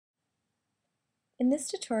In this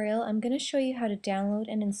tutorial, I'm going to show you how to download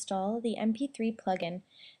and install the mp3 plugin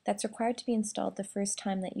that's required to be installed the first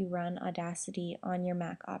time that you run Audacity on your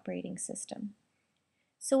Mac operating system.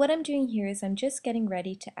 So what I'm doing here is I'm just getting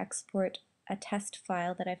ready to export a test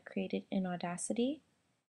file that I've created in Audacity.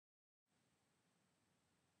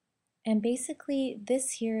 And basically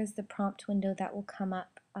this here is the prompt window that will come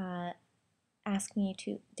up asking you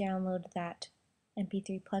to download that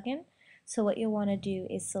mp3 plugin. So what you'll want to do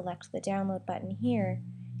is select the download button here,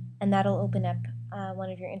 and that'll open up one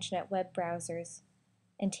of your internet web browsers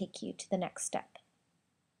and take you to the next step.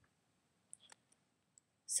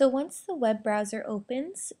 So once the web browser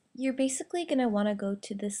opens, you're basically going to want to go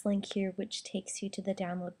to this link here, which takes you to the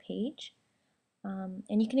download page.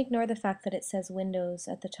 And you can ignore the fact that it says Windows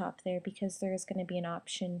at the top there, because there is going to be an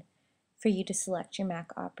option for you to select your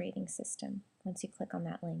Mac operating system once you click on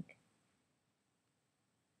that link.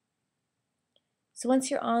 So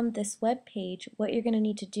once you're on this web page, what you're going to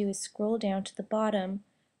need to do is scroll down to the bottom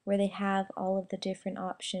where they have all of the different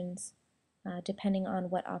options depending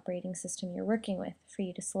on what operating system you're working with for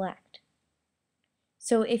you to select.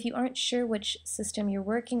 So if you aren't sure which system you're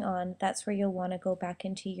working on, that's where you'll want to go back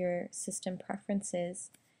into your system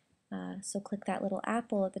preferences. So click that little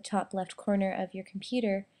apple at the top left corner of your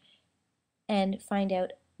computer and find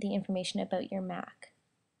out the information about your Mac.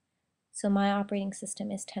 So my operating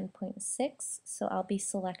system is 10.6, so I'll be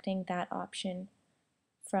selecting that option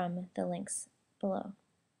from the links below.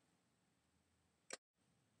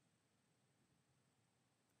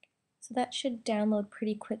 So that should download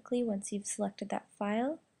pretty quickly once you've selected that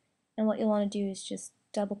file, and what you'll want to do is just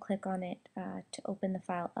double click on it to open the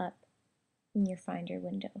file up in your Finder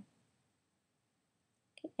window.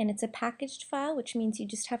 Okay. And it's a packaged file, which means you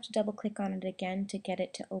just have to double click on it again to get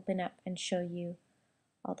it to open up and show you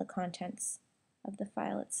all the contents of the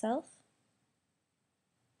file itself.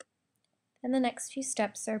 And the next few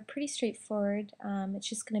steps are pretty straightforward. It's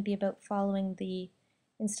just going to be about following the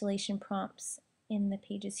installation prompts in the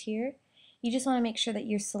pages here. You just want to make sure that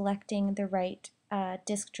you're selecting the right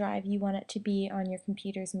disk drive. You want it to be on your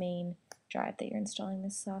computer's main drive that you're installing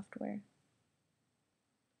this software.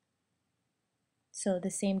 So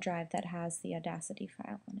the same drive that has the Audacity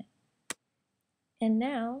file on it. And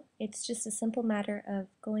now it's just a simple matter of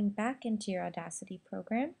going back into your Audacity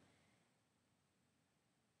program,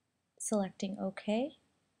 selecting OK,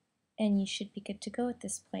 and you should be good to go at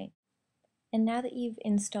this point. And now that you've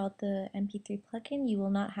installed the mp3 plugin, you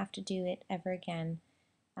will not have to do it ever again.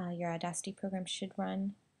 Your Audacity program should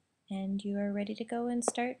run, and you are ready to go and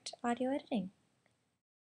start audio editing.